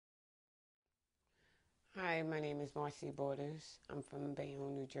Hi, my name is Marcy Borders. I'm from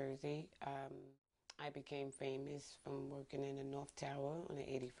Bayonne, New Jersey. I became famous from working in the North Tower on the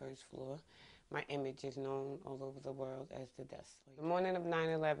 81st floor. My image is known all over the world as the Dust Lady. The morning of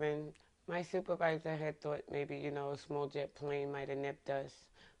 9/11, my supervisor had thought maybe, a small jet plane might have nipped us,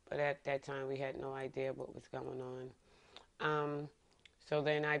 but at that time we had no idea what was going on. So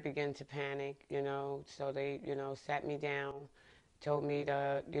then I began to panic, so they, sat me down, told me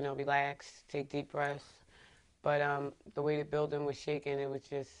to, relax, take deep breaths. But the way the building was shaking, it was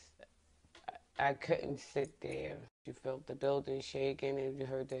just, I couldn't sit there. You felt the building shaking, and you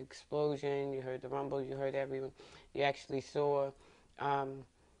heard the explosion, you heard the rumble, you heard everyone. You actually saw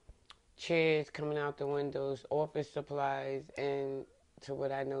chairs coming out the windows, office supplies, and to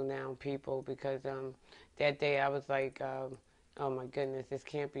what I know now, people, because that day I was like, oh my goodness, this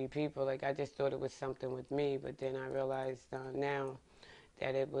can't be people. Like, I just thought it was something with me, but then I realized now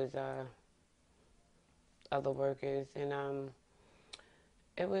that it was other workers, and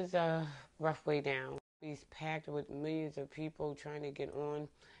it was a rough way down. He's packed with millions of people trying to get on.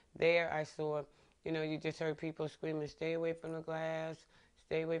 There I saw, you just heard people screaming, stay away from the glass,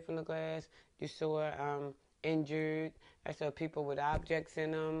 stay away from the glass. You saw injured. I saw people with objects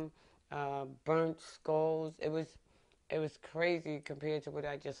in them, burnt skulls. It was crazy compared to what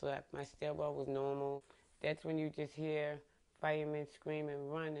I just left. My stairwell was normal. That's when you just hear firemen scream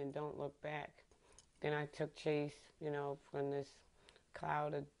and run and don't look back. Then I took chase, from this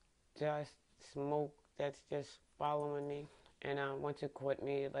cloud of dust, smoke that's just following me. And once it caught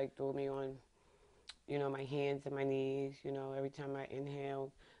me, it like threw me on, my hands and my knees. Every time I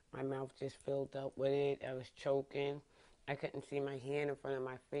inhaled, my mouth just filled up with it. I was choking. I couldn't see my hand in front of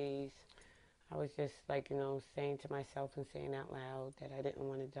my face. I was just like, saying to myself and saying out loud that I didn't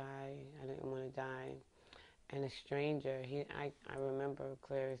want to die. I didn't want to die. And a stranger, I remember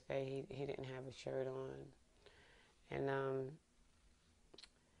clear as day, he didn't have a shirt on. And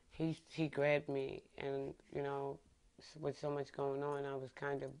he grabbed me, and, with so much going on, I was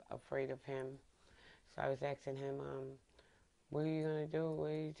kind of afraid of him. So I was asking him, what are you going to do?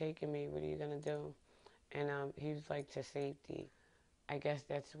 Where are you taking me? What are you going to do? And he was like, to safety. I guess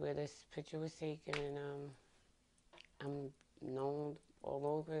that's where this picture was taken, and I'm known all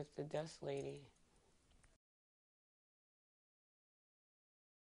over as the Dust Lady.